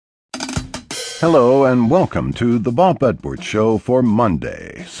Hello and welcome to the Bob Edwards Show for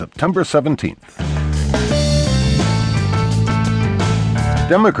Monday, September 17th.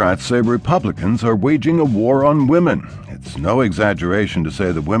 Democrats say Republicans are waging a war on women. It's no exaggeration to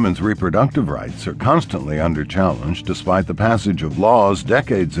say that women's reproductive rights are constantly under challenge despite the passage of laws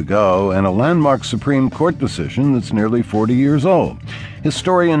decades ago and a landmark Supreme Court decision that's nearly 40 years old.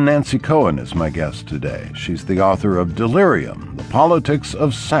 Historian Nancy Cohen is my guest today. She's the author of Delirium, The Politics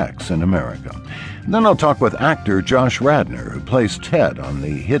of Sex in America. Then I'll talk with actor Josh Radnor, who plays Ted on the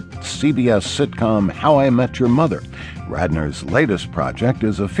hit CBS sitcom How I Met Your Mother. Radnor's latest project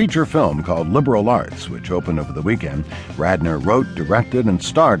is a feature film called Liberal Arts, which opened over the weekend. Radnor wrote, directed, and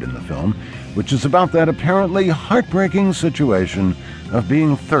starred in the film, which is about that apparently heartbreaking situation of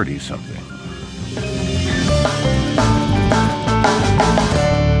being 30-something.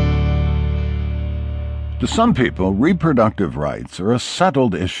 To some people, reproductive rights are a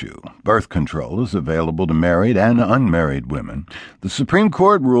settled issue. Birth control is available to married and unmarried women. The Supreme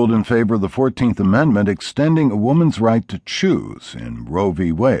Court ruled in favor of the 14th Amendment, extending a woman's right to choose in Roe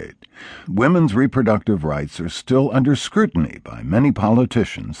v. Wade. Women's reproductive rights are still under scrutiny by many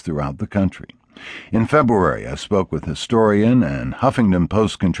politicians throughout the country. In February, I spoke with historian and Huffington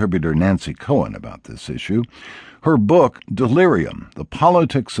Post contributor Nancy Cohen about this issue. Her book, Delirium, The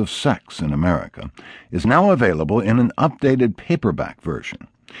Politics of Sex in America, is now available in an updated paperback version.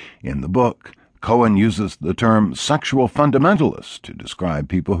 In the book, Cohen uses the term sexual fundamentalists to describe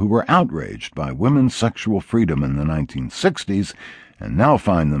people who were outraged by women's sexual freedom in the 1960s and now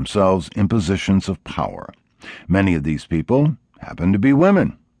find themselves in positions of power. Many of these people happen to be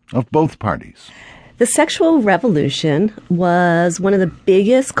women of both parties. The sexual revolution was one of the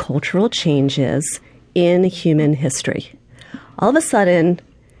biggest cultural changes in human history. All of a sudden,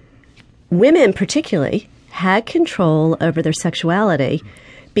 women particularly had control over their sexuality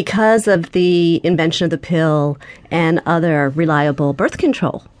because of the invention of the pill and other reliable birth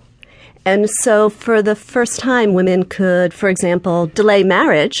control. And so for the first time, women could, for example, delay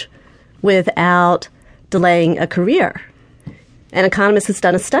marriage without delaying a career. An economist has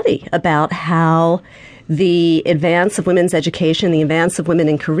done a study about how the advance of women's education, the advance of women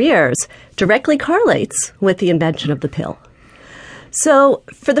in careers, directly correlates with the invention of the pill. So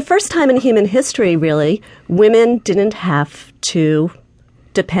for the first time in human history, really, women didn't have to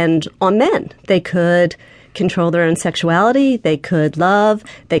depend on men. They could control their own sexuality, they could love,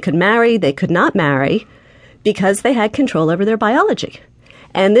 they could marry, they could not marry, because they had control over their biology.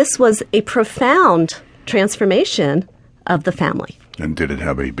 And this was a profound transformation of the family. And did it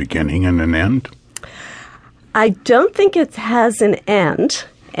have a beginning and an end? I don't think it has an end,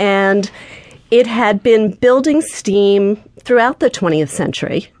 and it had been building steam throughout the 20th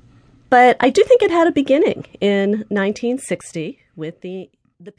century, but I do think it had a beginning in 1960 with the